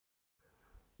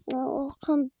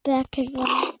Welcome back,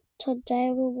 everyone.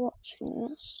 Today we're watching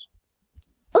this.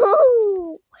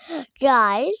 Oh,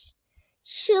 guys,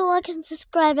 should like and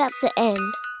subscribe at the end.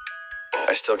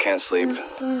 I still can't sleep.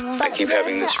 I keep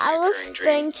having this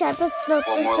recurring dream.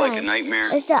 Well, more like a nightmare.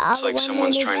 It's like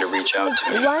someone's trying to reach out to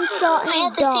me. I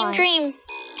had the same dream,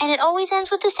 and it always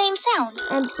ends with the same sound.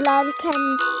 And blood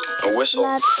came. A whistle.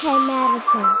 Blood came out of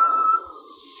him.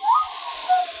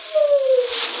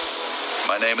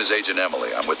 My name is Agent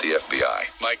Emily. I'm with the FBI.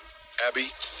 Mike,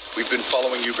 Abby, we've been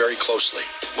following you very closely.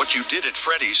 What you did at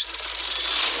Freddy's,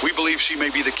 we believe she may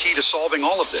be the key to solving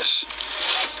all of this.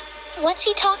 What's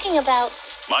he talking about?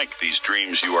 Mike, these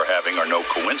dreams you are having are no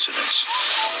coincidence.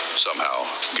 Somehow,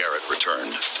 Garrett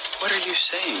returned. What are you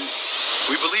saying?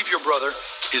 We believe your brother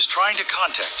is trying to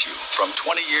contact you from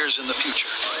 20 years in the future.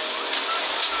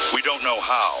 We don't know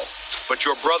how, but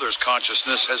your brother's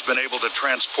consciousness has been able to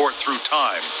transport through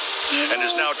time and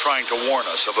is now trying to warn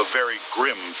us of a very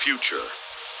grim future.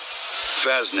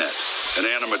 Faznet, an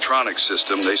animatronic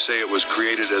system, they say it was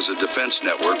created as a defense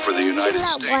network for the United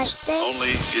States.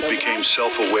 Only it became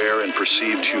self-aware and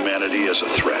perceived humanity as a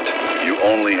threat. You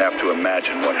only have to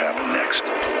imagine what happened next.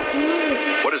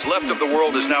 What is left of the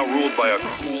world is now ruled by a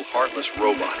cruel, heartless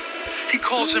robot. He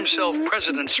calls himself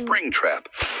President Springtrap,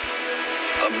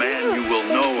 a man you will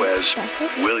know as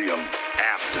William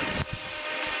Afton.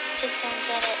 Just don't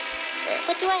get it.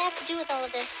 What do I have to do with all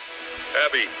of this?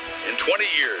 Abby, in 20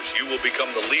 years, you will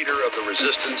become the leader of the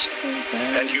resistance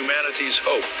and humanity's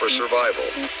hope for survival.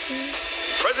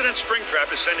 President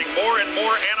Springtrap is sending more and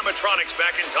more animatronics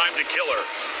back in time to kill her.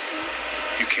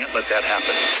 You can't let that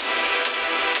happen.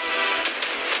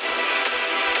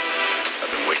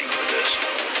 I've been waiting for this.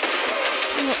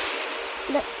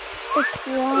 That's a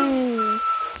clone.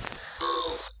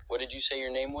 What did you say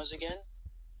your name was again?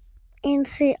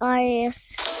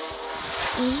 NCIS.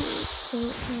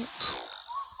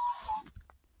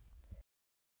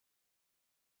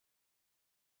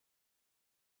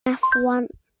 F1.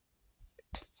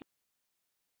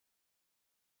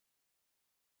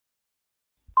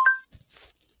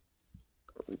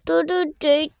 Do.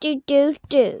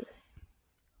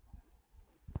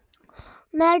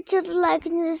 Make sure to like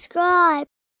and subscribe.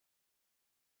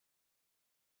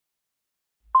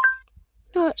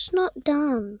 No, it's not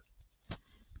done.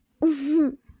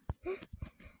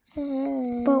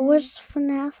 But where's the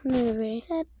FNaf movie?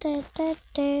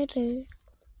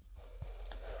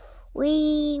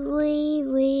 Wee.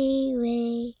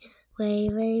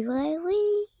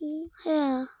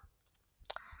 Yeah.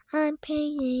 I'm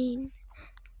paying.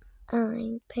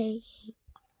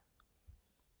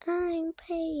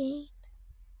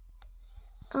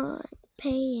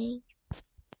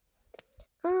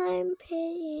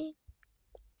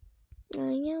 I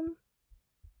am.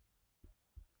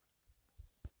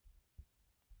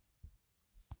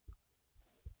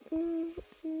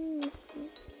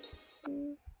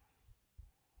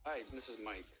 Hi, Mrs.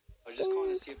 Mike. I was just calling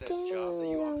to see if that job that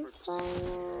you offered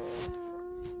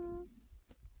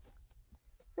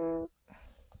was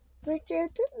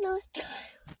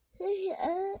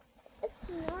It's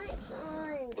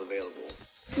nighttime. available.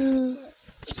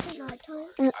 It's nighttime.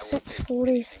 At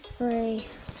 6:43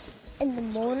 in the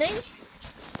morning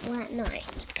or at night?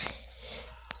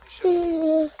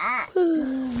 At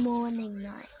morning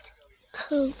night.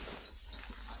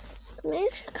 Maybe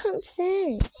I can't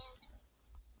say.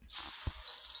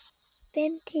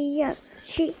 Ventio.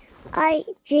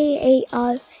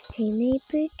 G-I-G-E-O.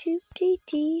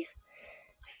 T-M-E-B-2-D-D.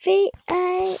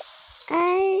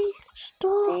 V-A-A.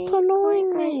 Stop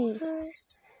annoying me.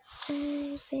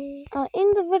 In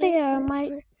the video,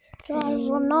 my guys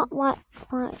will not like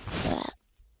that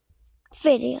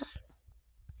video.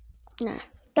 No,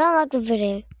 don't like the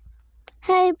video.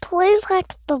 Hey, please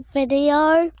like the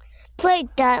video. Please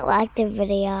don't like the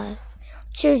video.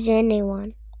 Choose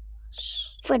anyone.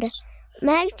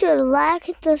 Make sure to like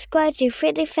and subscribe to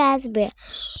Freddy Fazbear.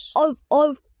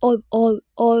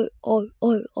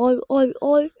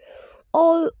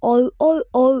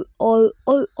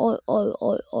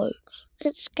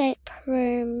 Escape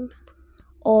room.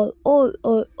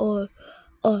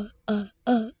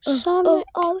 Sonic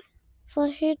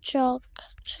the Hedgehog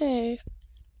too.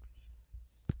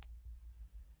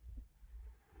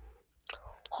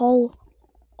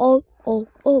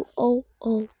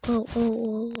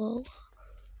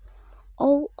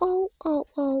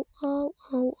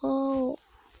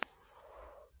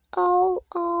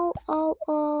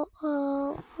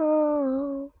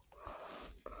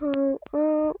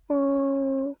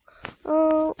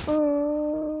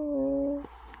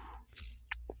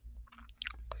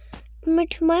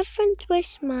 My friends way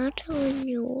smarter than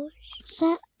yours.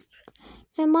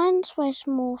 And mine's way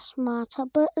more smarter,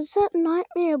 but is that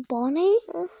Nightmare Bonnie?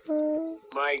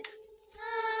 Mike.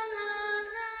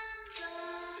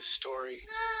 This story.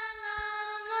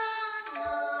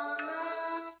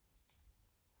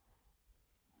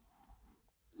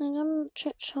 I'm gonna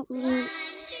check something.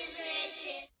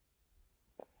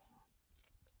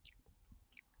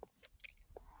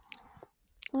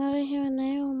 Why do I hear a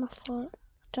nail on my foot? I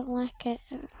don't like it.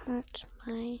 It hurts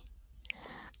my...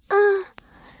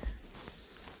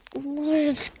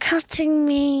 It's cutting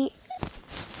me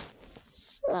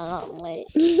slowly.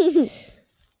 I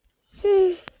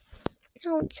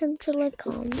want him to look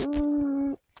on.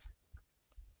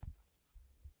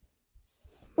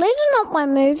 These are not my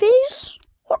movies.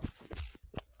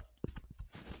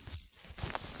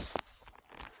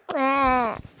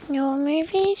 What? Your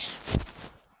movies?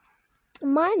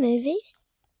 My movies?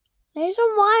 These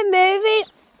are my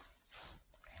movies.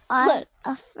 I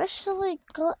officially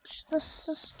glitched the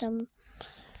system.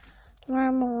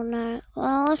 Normal now.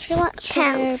 Well, if you like to, please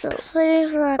like and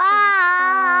subscribe. Bye.